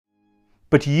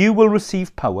but you will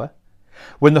receive power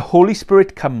when the Holy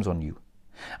Spirit comes on you,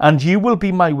 and you will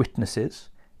be my witnesses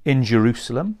in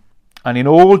Jerusalem and in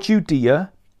all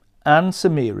Judea and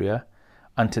Samaria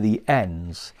and to the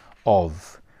ends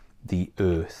of the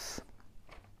earth.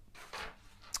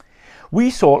 We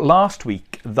saw last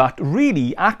week that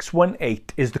really Acts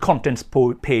 1:8 is the contents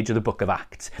page of the book of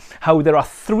Acts. How there are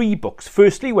three books.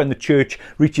 Firstly, when the church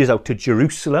reaches out to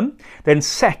Jerusalem. Then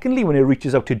secondly, when it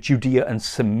reaches out to Judea and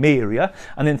Samaria.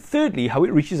 And then thirdly, how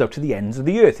it reaches out to the ends of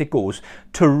the earth. It goes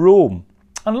to Rome.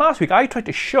 And last week I tried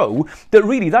to show that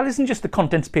really that isn't just the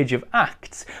contents page of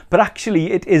Acts, but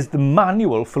actually it is the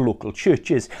manual for local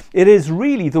churches. It is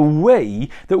really the way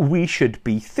that we should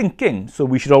be thinking. So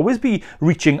we should always be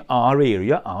reaching our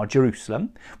area, our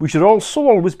Jerusalem. We should also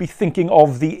always be thinking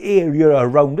of the area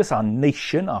around us, our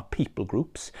nation, our people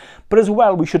groups. But as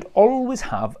well, we should always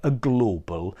have a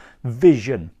global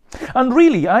vision. And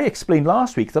really, I explained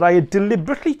last week that I had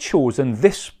deliberately chosen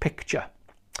this picture,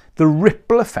 the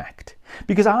ripple effect,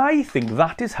 because I think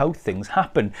that is how things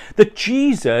happen. That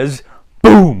Jesus,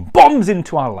 boom, bombs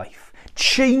into our life,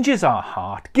 changes our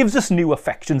heart, gives us new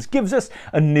affections, gives us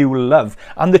a new love,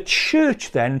 and the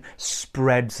church then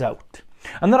spreads out.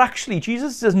 And that actually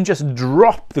Jesus doesn't just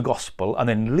drop the gospel and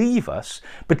then leave us,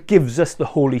 but gives us the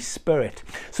Holy Spirit,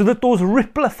 so that those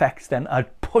ripple effects then are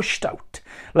pushed out.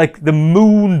 Like the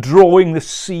moon drawing the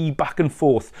sea back and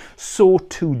forth, so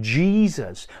too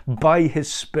Jesus, by his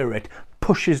Spirit,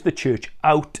 pushes the church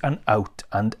out and out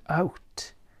and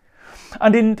out.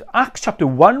 And in Acts chapter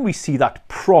 1, we see that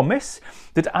promise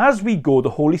that as we go, the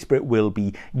Holy Spirit will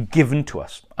be given to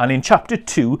us. And in chapter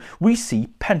 2, we see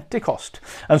Pentecost.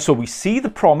 And so we see the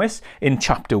promise in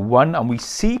chapter 1 and we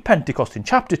see Pentecost in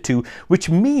chapter 2, which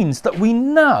means that we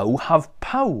now have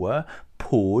power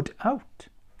poured out.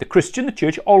 The Christian, the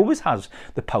church, always has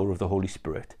the power of the Holy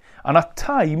Spirit, and at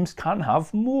times can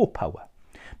have more power.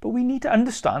 But we need to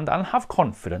understand and have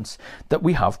confidence that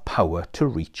we have power to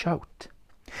reach out.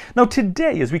 Now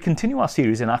today, as we continue our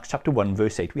series in Acts chapter 1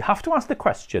 verse 8, we have to ask the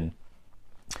question,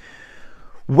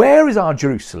 where is our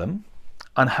Jerusalem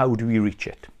and how do we reach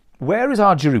it? Where is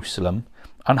our Jerusalem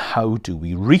and how do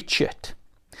we reach it?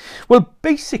 Well,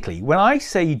 basically, when I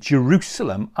say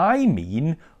Jerusalem, I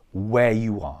mean where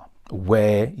you are.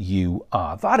 Where you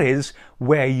are. That is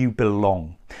where you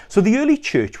belong. So the early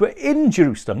church were in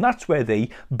Jerusalem. That's where they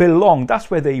belonged. That's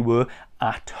where they were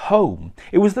at home.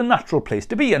 It was the natural place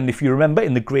to be. And if you remember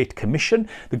in the Great Commission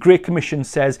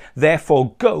says,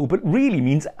 therefore go, but really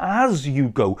means as you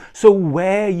go. So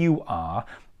where you are,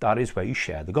 that is where you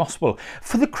share the gospel.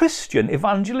 For the Christian,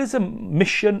 evangelism,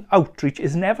 mission, outreach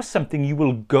is never something you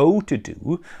will go to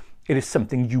do. It is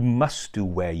something you must do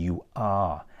where you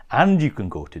are. And you can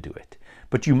go to do it,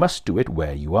 but you must do it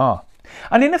where you are.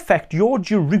 And in effect, your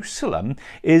Jerusalem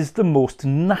is the most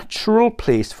natural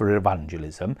place for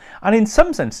evangelism, and in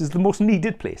some senses, the most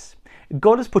needed place.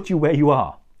 God has put you where you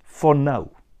are, for now.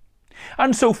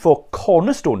 And so for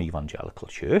Cornerstone Evangelical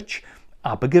Church,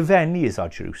 Abergavenny is our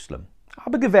Jerusalem.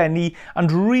 Abergavenny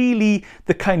and really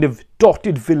the kind of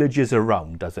dotted villages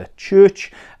around. As a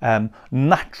church,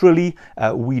 naturally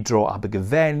we draw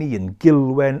Abergavenny and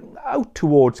Gilwen out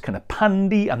towards kind of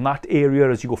Pandy and that area.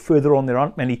 As you go further on, there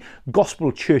aren't many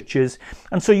gospel churches,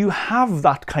 and so you have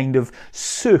that kind of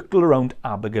circle around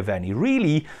Abergavenny,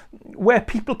 really where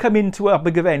people come into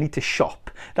Abergavenny to shop.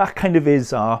 That kind of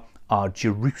is our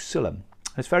Jerusalem.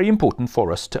 It's very important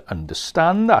for us to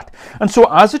understand that. And so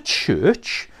as a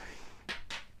church,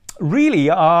 really,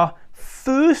 our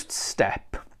first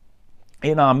step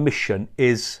in our mission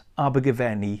is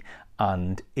Abergavenny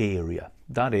and area.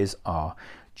 That is our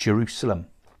Jerusalem.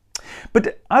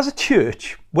 But as a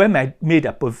church, we're made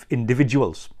up of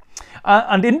individuals.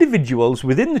 And individuals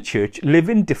within the church live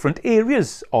in different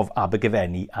areas of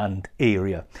Abergavenny and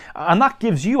area. And that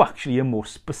gives you actually a more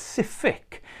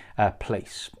specific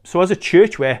place. So as a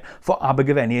church, we're for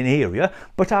Abergavenny and area,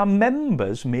 but our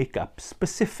members make up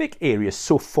specific areas.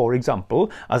 So for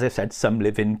example, as I said, some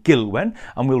live in Gilwen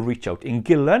and we'll reach out in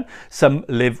Gilwen. Some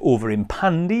live over in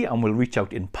Pandy and we'll reach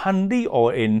out in Pandy,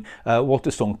 or in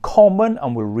Waterstone Common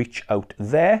and we'll reach out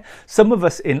there. Some of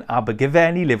us in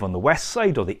Abergavenny live on the west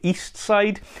side or the east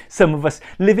side. Some of us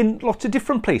live in lots of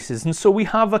different places, and so we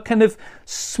have a kind of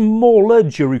smaller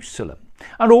Jerusalem.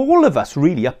 And all of us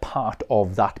really are part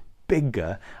of that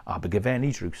bigger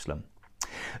Abergavenny Jerusalem.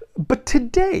 But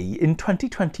today, in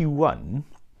 2021,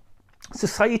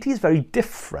 society is very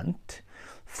different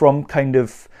from kind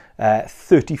of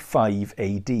 35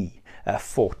 AD,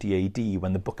 40 AD,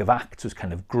 when the book of Acts was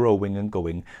kind of growing and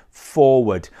going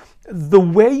forward. the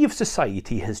way of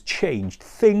society has changed.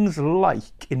 Things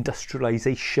like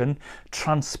industrialization,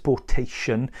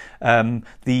 transportation,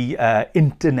 the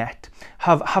internet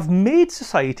have made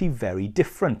society very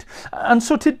different. And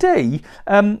so today,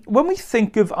 when we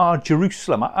think of our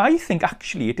Jerusalem, I think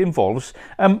actually it involves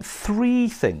three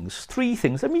things.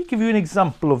 Let me give you an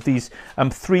example of these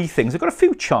three things. I've got a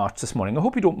few charts this morning. I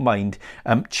hope you don't mind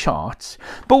charts.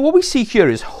 But what we see here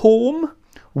is home,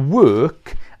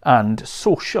 work, and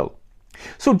social.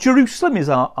 So Jerusalem is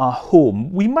our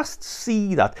home. We must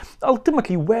see that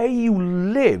ultimately where you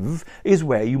live is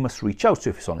where you must reach out.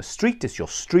 So if it's on a street, it's your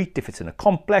street. If it's in a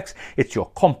complex, it's your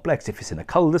complex. If it's in a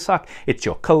cul-de-sac, it's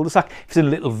your cul-de-sac. If it's in a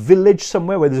little village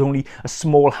somewhere where there's only a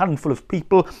small handful of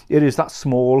people, it is that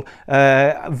small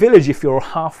village. If you're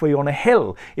halfway on a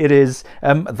hill, it is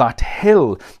that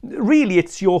hill. Really,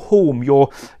 it's your home,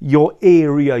 your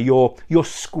area, your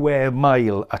square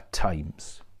mile at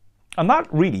times. And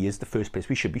that really is the first place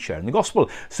we should be sharing the gospel.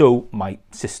 So my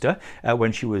sister,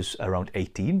 when she was around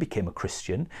 18, became a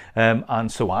Christian. And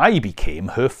so I became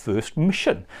her first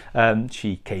mission.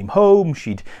 She came home,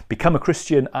 she'd become a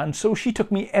Christian. And so she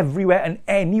took me everywhere and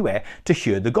anywhere to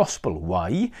hear the gospel.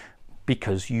 Why?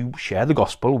 Because you share the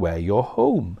gospel where you're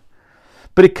home.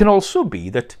 But it can also be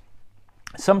that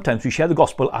sometimes we share the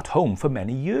gospel at home for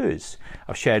many years.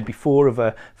 I've shared before of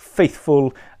a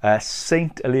faithful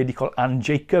saint, a lady called Anne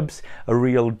Jacobs, a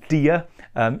real dear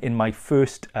in my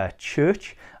first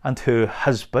church, and her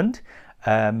husband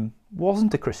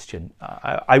wasn't a Christian.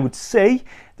 I would say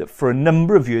that for a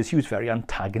number of years he was very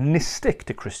antagonistic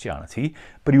to Christianity,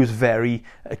 but he was very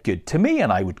good to me,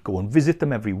 and I would go and visit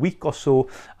them every week or so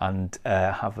and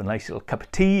have a nice little cup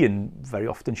of tea, and very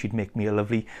often she'd make me a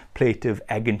lovely plate of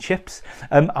egg and chips,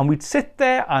 and we'd sit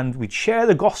there and we'd share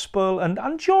the gospel, and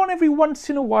John every once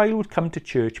in a while would come to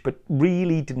church, but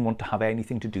really didn't want to have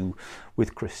anything to do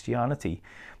with Christianity.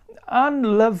 Anne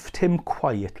loved him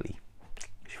quietly.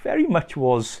 She very much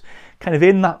was kind of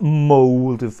in that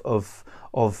mould of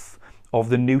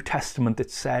the New Testament that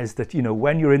says that, you know,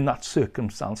 when you're in that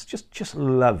circumstance, just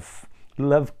love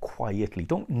quietly.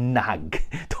 Don't nag.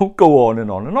 Don't go on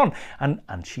and on and on.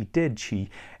 And she did. She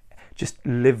just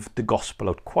lived the gospel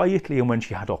out quietly, and when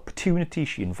she had opportunity,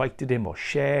 she invited him or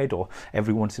shared, or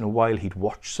every once in a while he'd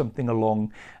watch something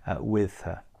along with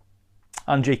her.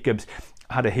 Anne Jacobs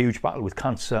had a huge battle with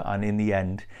cancer, and in the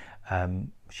end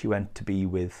she went to be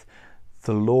with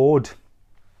the Lord.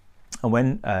 And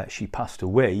when she passed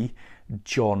away,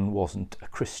 John wasn't a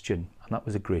Christian, and that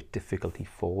was a great difficulty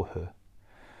for her.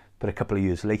 But a couple of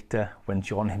years later, when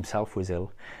John himself was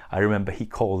ill, I remember he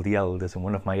called the elders, and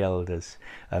one of my elders,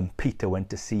 Peter, went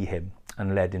to see him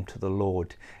and led him to the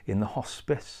Lord in the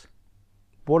hospice.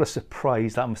 What a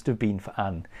surprise that must have been for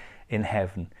Anne in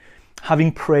heaven,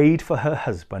 having prayed for her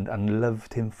husband and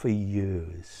loved him for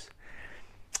years.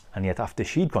 And yet after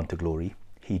she'd gone to glory,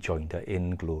 he joined her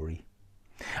in glory.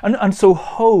 And so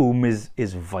home is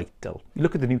vital. You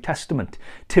look at the New Testament.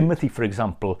 Timothy, for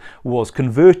example, was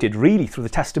converted really through the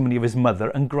testimony of his mother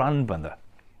and grandmother.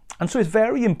 And so it's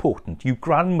very important, you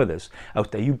grandmothers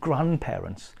out there, you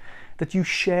grandparents, that you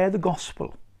share the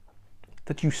gospel,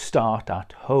 that you start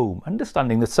at home,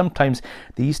 understanding that sometimes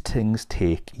these things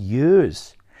take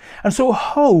years. And so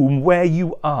home, where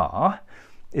you are,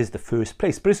 is the first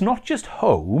place. But it's not just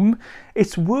home,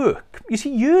 it's work. You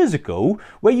see, years ago,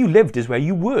 where you lived is where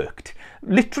you worked.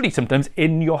 Literally sometimes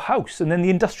in your house. And then the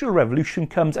Industrial Revolution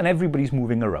comes and everybody's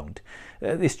moving around.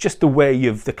 It's just the way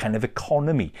of the kind of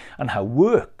economy and how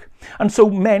work. And so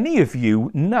many of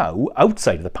you now,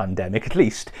 outside of the pandemic at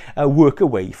least, work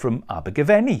away from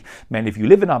Abergavenny. Many of you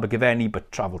live in Abergavenny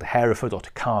but travel to Hereford or to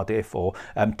Cardiff or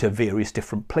to various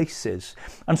different places.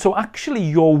 And so actually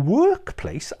your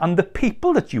workplace and the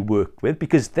people that you work with,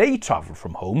 because they travel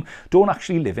from home, don't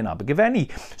actually live in Abergavenny.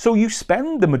 So you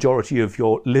spend the majority of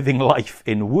your living life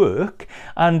in work,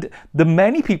 and the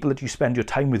many people that you spend your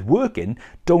time with working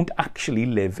don't actually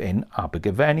live in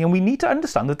Abergavenny. And we need to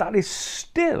understand that that is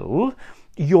still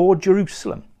your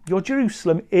Jerusalem. Your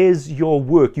Jerusalem is your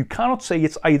work. You cannot say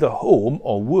it's either home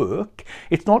or work.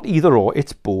 It's not either or,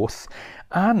 it's both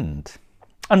and.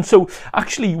 And so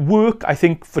actually work, I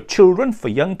think, for children, for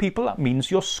young people, that means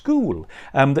your school.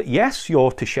 That yes,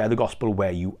 you're to share the gospel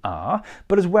where you are,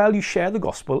 but as well you share the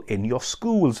gospel in your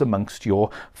schools amongst your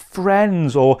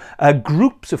friends or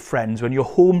groups of friends when you're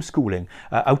homeschooling,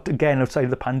 outside of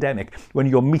the pandemic, when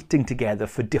you're meeting together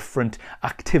for different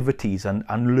activities and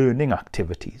learning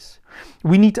activities.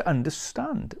 We need to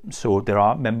understand. So there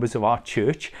are members of our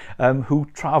church who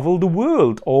travel the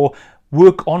world or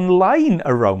work online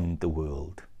around the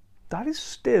world. That is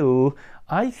still,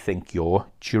 I think, your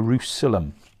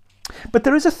Jerusalem. But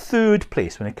there is a third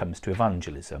place when it comes to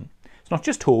evangelism. It's not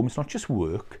just home, it's not just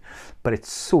work, but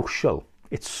it's social.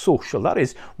 It's social. That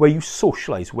is where you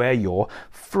socialise, where your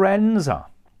friends are.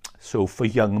 So for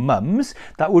young mums,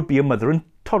 that would be a mother and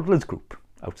toddlers group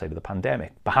outside of the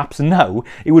pandemic. Perhaps now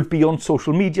it would be on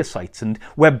social media sites and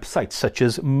websites such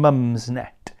as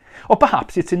Mumsnet. Or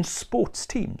perhaps it's in sports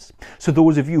teams. So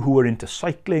those of you who are into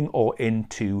cycling or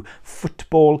into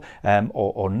football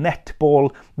or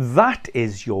netball, that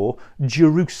is your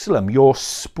Jerusalem, your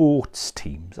sports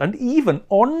teams. And even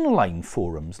online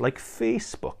forums like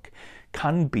Facebook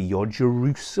can be your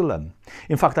Jerusalem.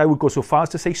 In fact, I would go so far as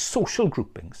to say social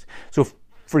groupings. So,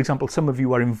 for example, some of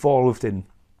you are involved in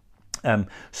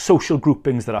social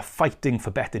groupings that are fighting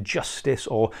for better justice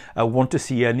or want to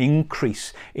see an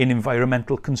increase in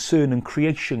environmental concern and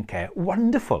creation care.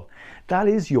 Wonderful. That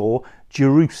is your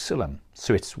Jerusalem.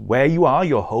 So it's where you are,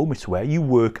 your home, it's where you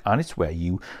work, and it's where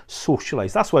you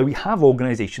socialise. That's why we have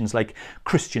organisations like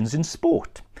Christians in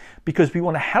Sport, because we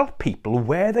want to help people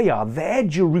where they are, their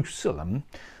Jerusalem,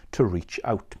 to reach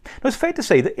out. Now, it's fair to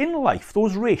say that in life,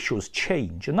 those ratios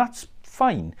change, and that's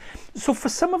fine. So for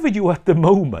some of you at the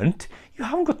moment, you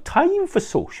haven't got time for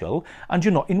social and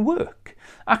you're not in work.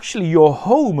 Actually, your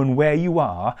home and where you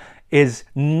are is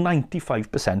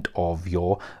 95% of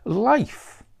your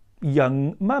life.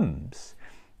 Young mums,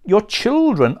 your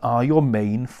children are your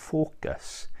main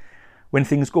focus. When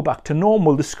things go back to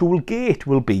normal, the school gate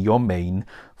will be your main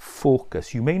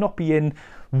focus. You may not be in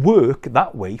work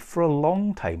that way for a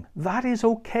long time. That is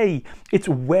okay. It's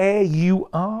where you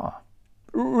are.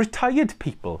 Retired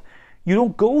people, you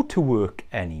don't go to work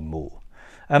anymore.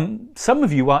 Some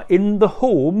of you are in the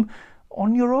home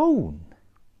on your own,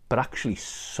 but actually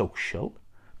social,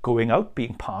 going out,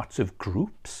 being parts of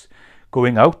groups,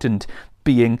 going out and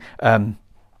being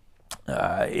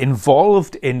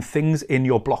involved in things in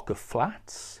your block of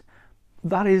flats.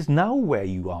 That is now where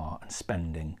you are and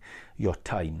spending your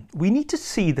time. We need to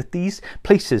see that these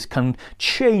places can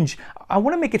change. I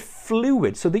want to make it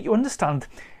fluid so that you understand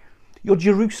your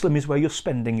Jerusalem is where you're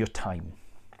spending your time.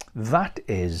 That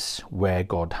is where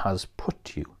God has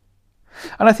put you.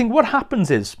 And I think what happens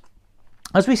is,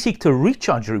 as we seek to reach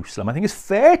our Jerusalem, I think it's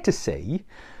fair to say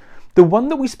the one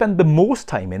that we spend the most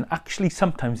time in actually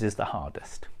sometimes is the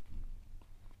hardest.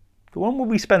 The one where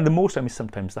we spend the most time is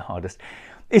sometimes the hardest.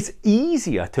 It's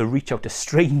easier to reach out to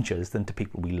strangers than to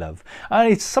people we love.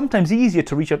 And it's sometimes easier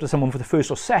to reach out to someone for the first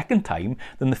or second time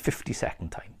than the 52nd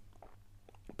time.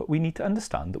 But we need to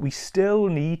understand that we still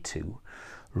need to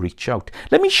reach out.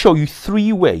 Let me show you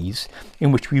 3 ways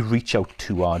in which we reach out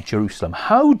to our Jerusalem.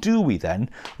 How do we then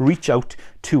reach out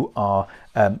to our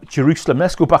Jerusalem?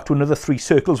 Let's go back to another 3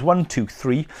 circles. 1, 2,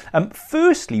 3.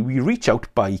 Firstly, we reach out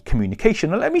by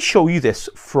communication. And let me show you this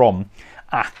from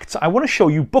Acts. I want to show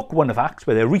you book 1 of Acts,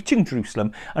 where they're reaching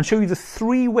Jerusalem, and show you the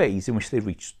 3 ways in which they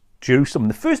reach Jerusalem.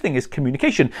 The first thing is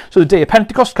communication. So the day of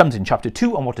Pentecost comes in chapter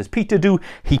 2, and what does Peter do?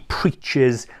 He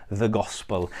preaches the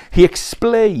gospel. He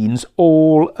explains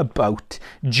all about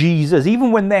Jesus.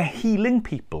 Even when they're healing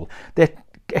people, they're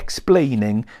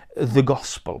explaining the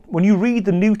gospel. When you read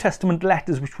the New Testament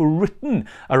letters which were written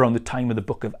around the time of the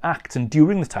book of Acts and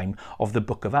during the time of the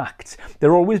book of Acts,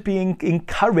 they're always being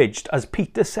encouraged, as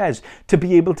Peter says, to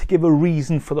be able to give a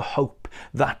reason for the hope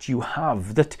that you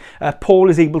have. That Paul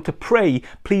is able to pray,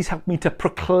 please help me to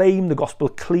proclaim the gospel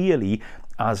clearly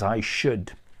as I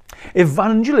should.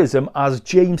 Evangelism, as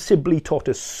James Sibley taught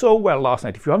us so well last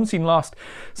night. If you haven't seen last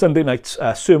Sunday night's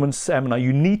sermon seminar,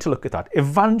 you need to look at that.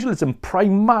 Evangelism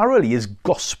primarily is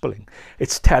gospeling.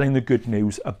 It's telling the good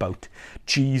news about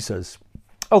Jesus.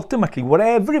 Ultimately,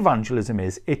 whatever evangelism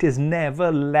is, it is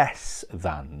never less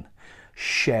than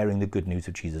sharing the good news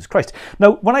of Jesus Christ.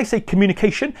 Now, when I say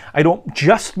communication, I don't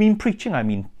just mean preaching, I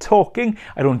mean talking.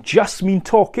 I don't just mean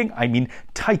talking, I mean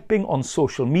typing on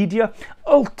social media.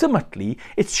 Ultimately,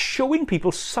 it's showing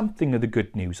people something of the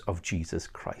good news of Jesus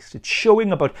Christ. It's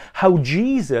showing about how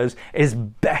Jesus is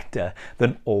better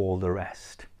than all the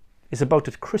rest. It's about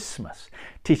at Christmas,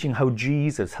 teaching how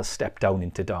Jesus has stepped down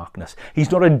into darkness.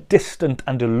 He's not a distant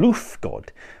and aloof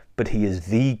God, but he is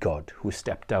the God who has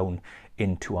stepped down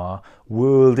into our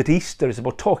world. At Easter, it's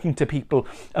about talking to people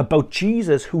about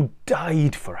Jesus who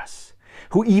died for us,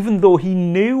 who, even though he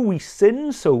knew we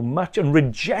sin so much and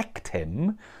reject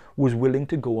him, was willing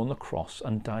to go on the cross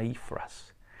and die for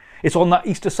us. It's on that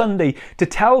Easter Sunday to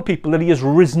tell people that he has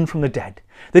risen from the dead,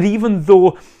 that even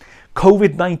though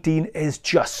COVID-19 is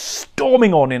just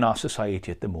storming on in our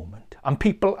society at the moment, and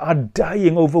people are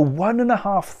dying, over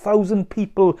 1,500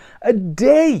 people a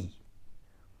day,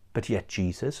 but yet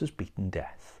Jesus has beaten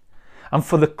death. And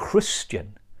for the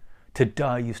Christian To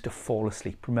die is to fall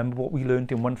asleep. Remember what we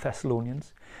learned in 1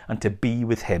 Thessalonians? And to be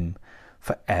with him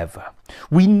forever.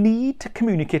 We need to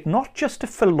communicate not just a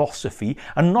philosophy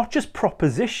and not just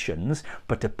propositions,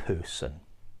 but a person.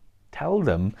 Tell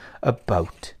them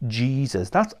about Jesus.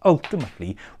 That's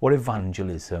ultimately what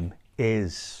evangelism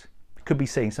is. It could be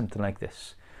saying something like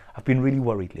this. I've been really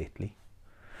worried lately,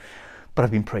 but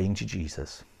I've been praying to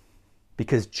Jesus,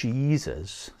 because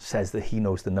Jesus says that he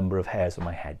knows the number of hairs on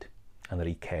my head and that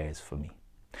he cares for me.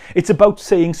 It's about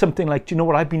saying something like, do you know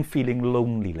what, I've been feeling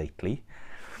lonely lately,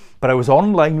 but I was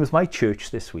online with my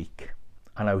church this week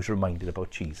and I was reminded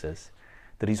about Jesus,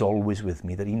 that he's always with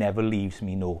me, that he never leaves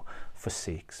me nor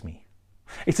forsakes me.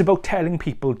 It's about telling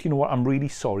people, do you know what, I'm really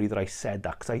sorry that I said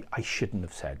that, because I shouldn't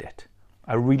have said it.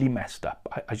 I really messed up.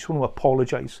 I just want to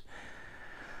apologise.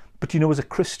 But you know, as a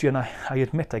Christian, I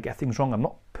admit I get things wrong. I'm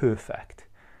not perfect.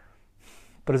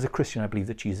 But as a Christian, I believe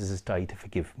that Jesus has died to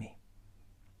forgive me.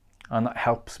 And that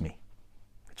helps me.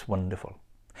 It's wonderful.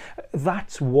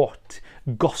 That's what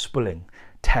gospeling,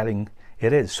 telling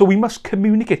it is. So we must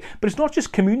communicate. But it's not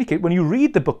just communicate. When you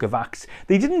read the book of Acts,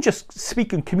 they didn't just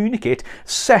speak and communicate.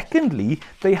 Secondly,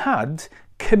 they had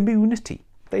community.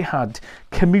 They had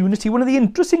community. One of the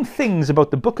interesting things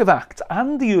about the book of Acts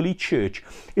and the early church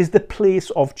is the place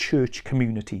of church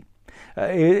community.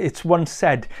 It's once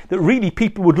said that really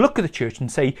people would look at the church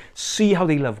and say, see how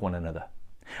they love one another.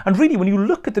 And really, when you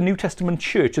look at the New Testament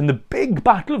church, and the big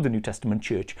battle of the New Testament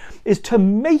church is to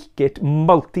make it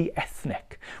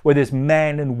multi-ethnic, where there's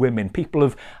men and women, people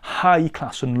of high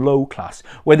class and low class,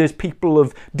 where there's people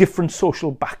of different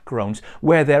social backgrounds,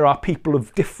 where there are people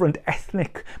of different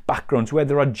ethnic backgrounds, where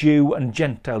there are Jew and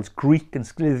Gentiles, Greek and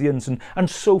Scythians, and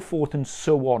so forth and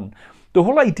so on. The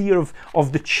whole idea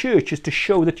of the church is to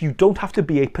show that you don't have to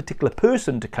be a particular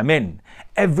person to come in.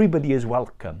 Everybody is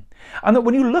welcome. And that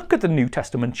when you look at the New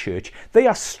Testament church, they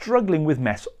are struggling with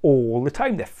mess all the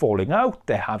time. They're falling out.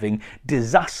 They're having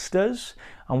disasters.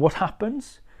 And what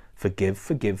happens? Forgive,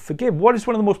 forgive, forgive. What is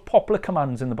one of the most popular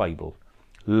commands in the Bible?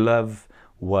 Love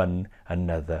one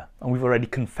another. And we've already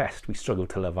confessed we struggle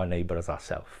to love our neighbour as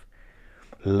ourselves.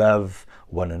 Love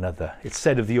one another. It's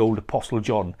said of the old Apostle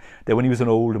John that when he was an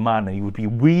old man and he would be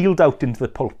wheeled out into the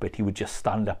pulpit, he would just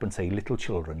stand up and say, little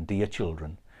children, dear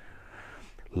children,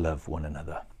 love one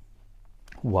another.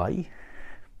 Why?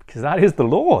 Because that is the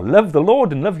law. Love the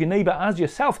Lord and love your neighbour as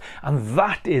yourself. And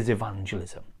that is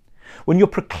evangelism. When you're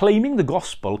proclaiming the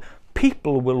gospel,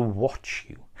 people will watch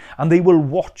you and they will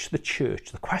watch the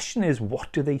church. The question is,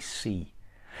 what do they see?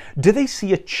 Do they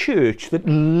see a church that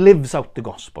lives out the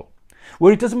gospel?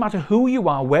 Where it doesn't matter who you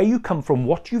are, where you come from,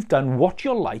 what you've done, what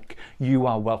you're like, you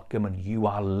are welcome and you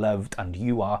are loved and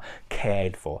you are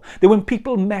cared for. That when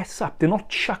people mess up, they're not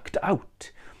chucked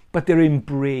out, but they're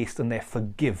embraced and they're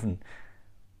forgiven.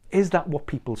 Is that what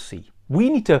people see? We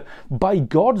need to, by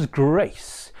God's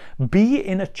grace, be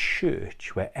in a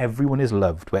church where everyone is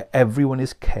loved, where everyone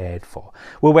is cared for,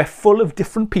 where we're full of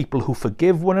different people who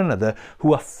forgive one another,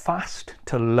 who are fast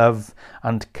to love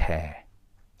and care,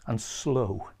 and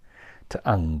slow to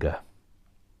anger.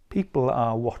 People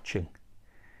are watching,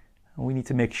 and we need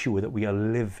to make sure that we are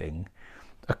living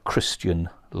a Christian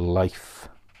life.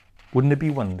 Wouldn't it be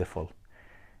wonderful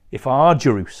if our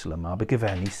Jerusalem, our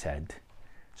Bigaveni, said,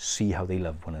 see how they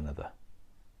love one another.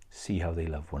 See how they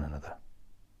love one another.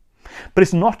 But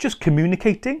it's not just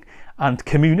communicating and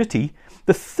community.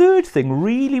 The third thing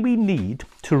really we need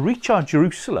to reach our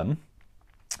Jerusalem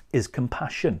is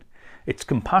compassion. It's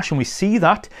compassion. We see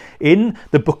that in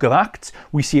the book of Acts.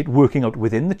 We see it working out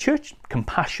within the church.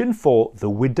 Compassion for the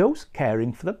widows,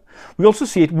 caring for them. We also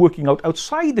see it working out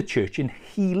outside the church in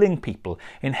healing people,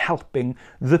 in helping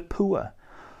the poor.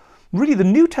 Really, the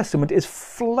New Testament is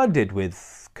flooded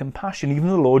with compassion. Even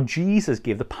the Lord Jesus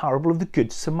gave the parable of the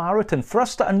Good Samaritan for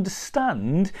us to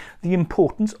understand the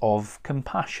importance of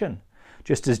compassion.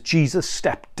 Just as Jesus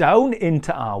stepped down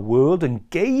into our world and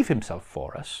gave himself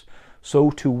for us,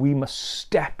 so too we must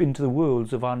step into the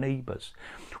worlds of our neighbours.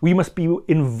 We must be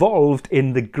involved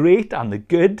in the great and the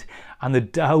good and the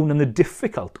down and the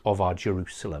difficult of our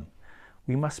Jerusalem.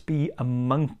 We must be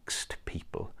amongst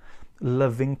people,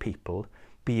 loving people,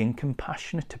 being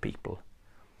compassionate to people.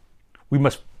 We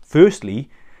must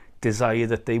firstly desire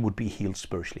that they would be healed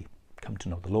spiritually, come to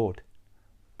know the Lord.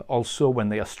 But also when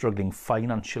they are struggling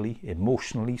financially,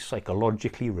 emotionally,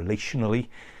 psychologically, relationally,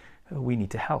 we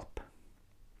need to help.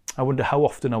 I wonder how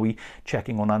often are we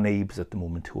checking on our neighbours at the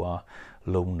moment who are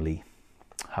lonely?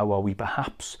 How are we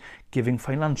perhaps giving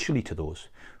financially to those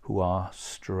who are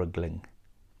struggling?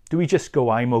 Do we just go,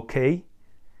 I'm okay?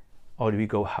 Or do we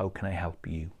go, how can I help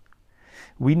you?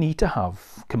 We need to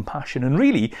have compassion. And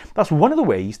really, that's one of the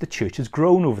ways the church has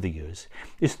grown over the years,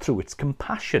 is through its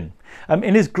compassion.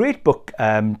 In his great book,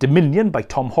 Dominion by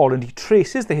Tom Holland, he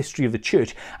traces the history of the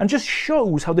church and just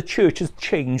shows how the church has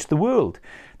changed the world.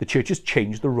 The church has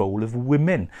changed the role of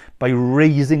women by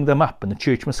raising them up, and the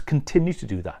church must continue to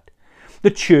do that. The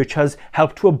church has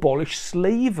helped to abolish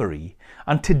slavery,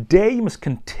 and today must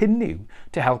continue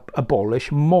to help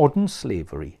abolish modern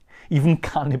slavery. Even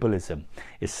cannibalism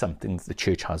is something that the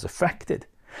church has affected.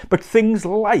 But things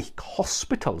like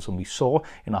hospitals, and we saw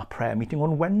in our prayer meeting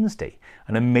on Wednesday,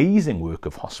 an amazing work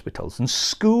of hospitals, and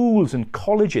schools and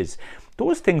colleges,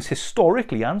 those things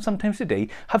historically and sometimes today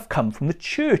have come from the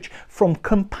church, from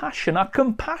compassion. Our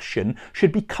compassion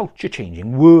should be culture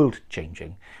changing, world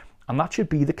changing. And that should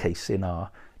be the case in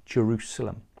our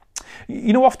Jerusalem.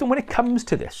 You know, often when it comes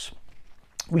to this,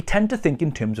 we tend to think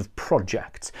in terms of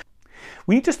projects.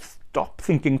 We need to stop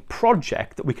thinking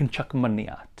project that we can chuck money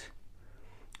at.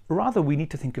 Rather, we need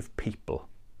to think of people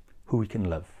who we can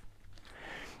love.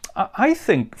 I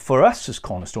think for us as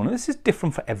Cornerstone, and this is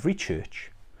different for every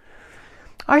church,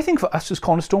 I think for us as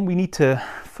Cornerstone, we need to,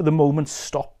 for the moment,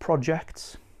 stop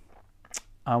projects,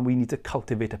 and we need to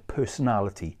cultivate a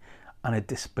personality and a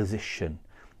disposition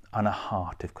and a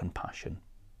heart of compassion.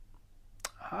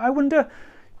 I wonder,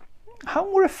 how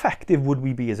more effective would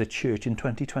we be as a church in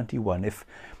 2021 if,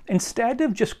 instead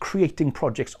of just creating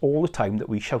projects all the time that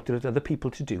we shouted at other people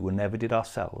to do and never did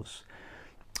ourselves,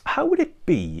 how would it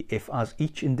be if as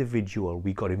each individual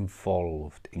we got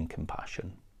involved in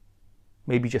compassion?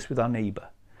 Maybe just with our neighbour,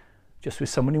 just with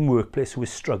someone in workplace who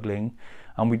is struggling,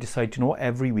 and we decide, you know what,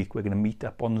 every week we're going to meet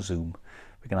up on Zoom,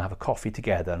 we're going to have a coffee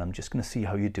together, and I'm just going to see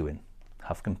how you're doing.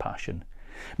 Have compassion.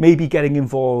 Maybe getting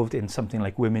involved in something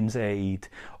like Women's Aid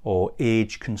or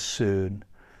Age Concern.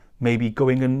 Maybe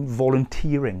going and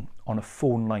volunteering on a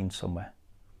phone line somewhere.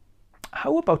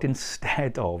 How about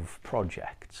instead of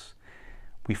projects,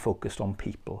 we focused on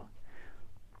people?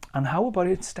 And how about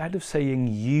instead of saying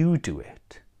you do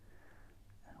it,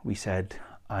 we said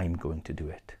I'm going to do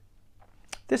it?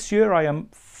 This year I am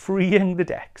freeing the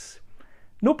decks.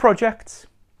 No projects.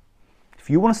 If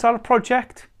you want to start a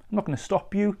project, I'm not going to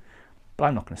stop you, but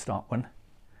I'm not going to start one.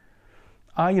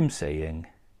 I am saying,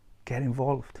 get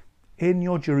involved in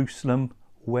your Jerusalem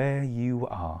where you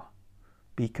are.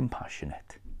 Be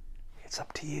compassionate. It's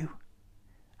up to you,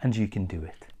 and you can do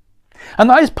it. And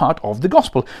that is part of the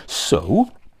gospel.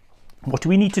 So, what do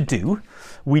we need to do?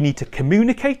 We need to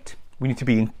communicate. We need to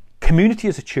be in community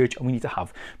as a church, and we need to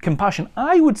have compassion.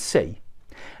 I would say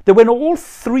that when all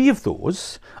three of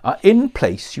those are in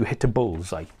place, you hit a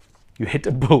bullseye. You hit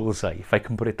a bullseye, if I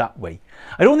can put it that way.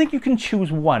 I don't think you can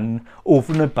choose one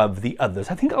over and above the others.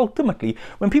 I think ultimately,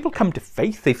 when people come to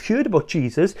faith, they've heard about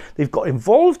Jesus, they've got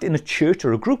involved in a church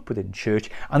or a group within church,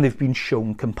 and they've been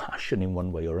shown compassion in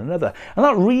one way or another. And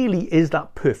that really is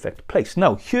that perfect place.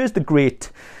 Now, here's the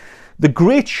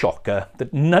great shocker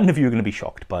that none of you are going to be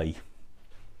shocked by.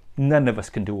 None of us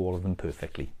can do all of them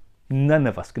perfectly. None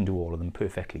of us can do all of them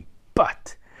perfectly.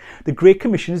 But the Great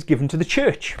Commission is given to the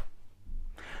church.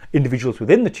 Individuals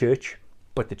within the church,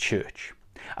 but the church.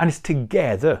 And it's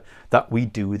together that we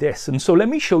do this. And so let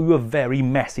me show you a very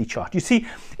messy chart. You see,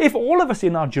 if all of us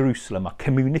in our Jerusalem are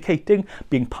communicating,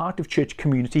 being part of church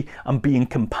community and being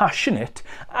compassionate,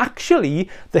 actually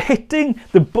the hitting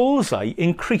the bullseye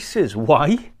increases.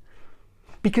 Why?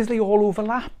 Because they all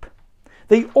overlap.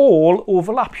 They all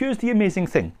overlap. Here's the amazing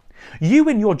thing. You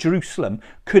in your Jerusalem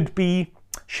could be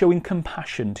showing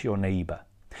compassion to your neighbour,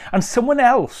 and someone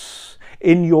else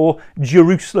in your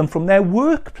Jerusalem from their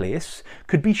workplace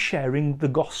could be sharing the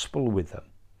gospel with them.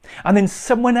 And then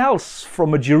someone else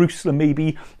from a Jerusalem,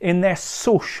 maybe in their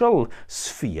social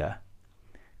sphere,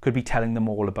 could be telling them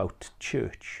all about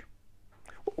church.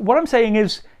 What I'm saying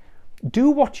is, do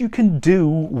what you can do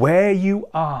where you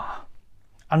are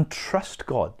and trust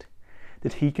God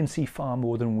that he can see far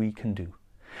more than we can do.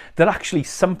 That actually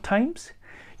sometimes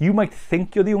you might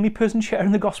think you're the only person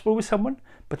sharing the gospel with someone,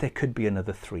 but there could be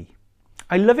another three.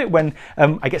 I love it when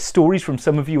I get stories from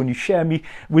some of you and you share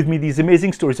with me these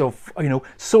amazing stories of, you know,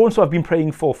 so-and-so I've been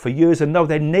praying for years and now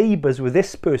they're neighbours with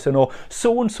this person, or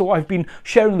so-and-so I've been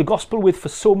sharing the gospel with for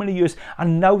so many years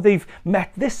and now they've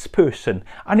met this person.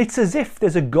 And it's as if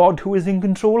there's a God who is in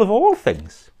control of all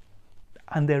things.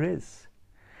 And there is.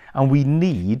 And we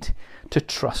need to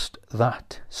trust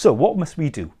that. So what must we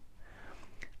do?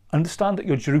 Understand that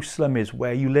your Jerusalem is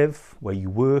where you live, where you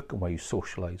work and where you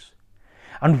socialise.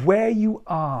 And where you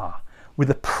are, with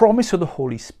the promise of the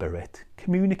Holy Spirit,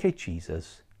 communicate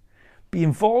Jesus. Be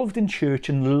involved in church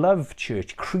and love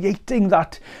church, creating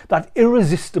that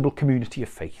irresistible community of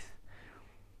faith.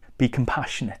 Be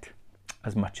compassionate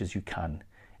as much as you can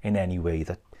in any way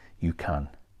that you can.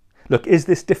 Look, is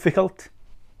this difficult?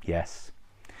 Yes.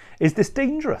 Is this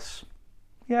dangerous?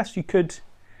 Yes, you could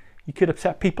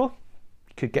upset people,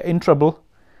 you could get in trouble,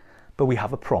 but we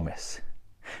have a promise.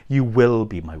 You will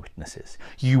be my witnesses.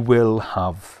 You will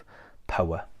have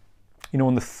power. You know,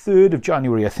 on the 3rd of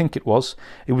January, I think it was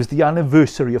the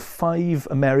anniversary of 5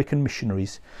 American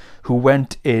missionaries who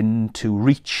went in to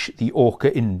reach the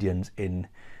Orca Indians in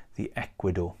the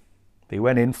Ecuador. They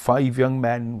went in, 5 young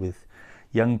men with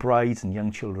young brides and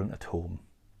young children at home.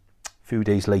 A few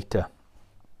days later,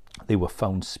 they were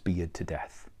found speared to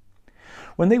death.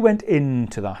 When they went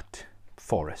into that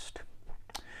forest,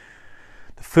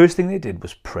 the first thing they did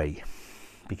was pray,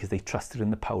 because they trusted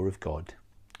in the power of God.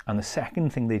 And the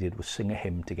second thing they did was sing a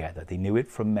hymn together. They knew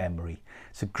it from memory.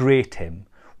 It's a great hymn,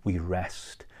 "We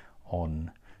Rest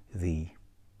on Thee."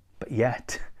 But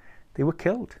yet, they were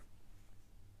killed.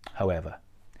 However,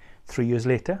 3 years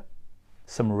later,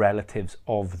 some relatives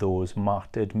of those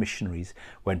martyred missionaries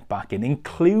went back in,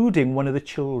 including one of the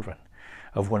children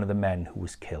of one of the men who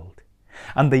was killed.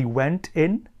 And they went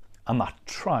in, and that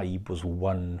tribe was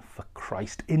won for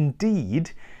Christ.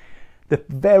 Indeed, the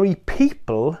very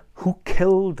people who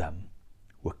killed them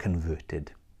were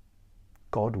converted.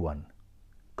 God won.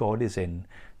 God is in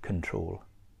control.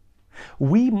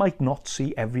 We might not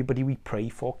see everybody we pray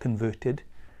for converted.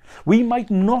 We might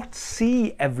not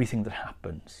see everything that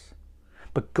happens.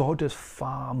 But God does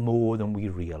far more than we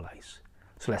realise.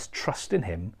 So let's trust in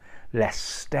him, let's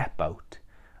step out,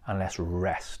 and let's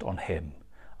rest on him,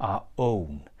 our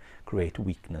own great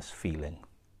weakness feeling.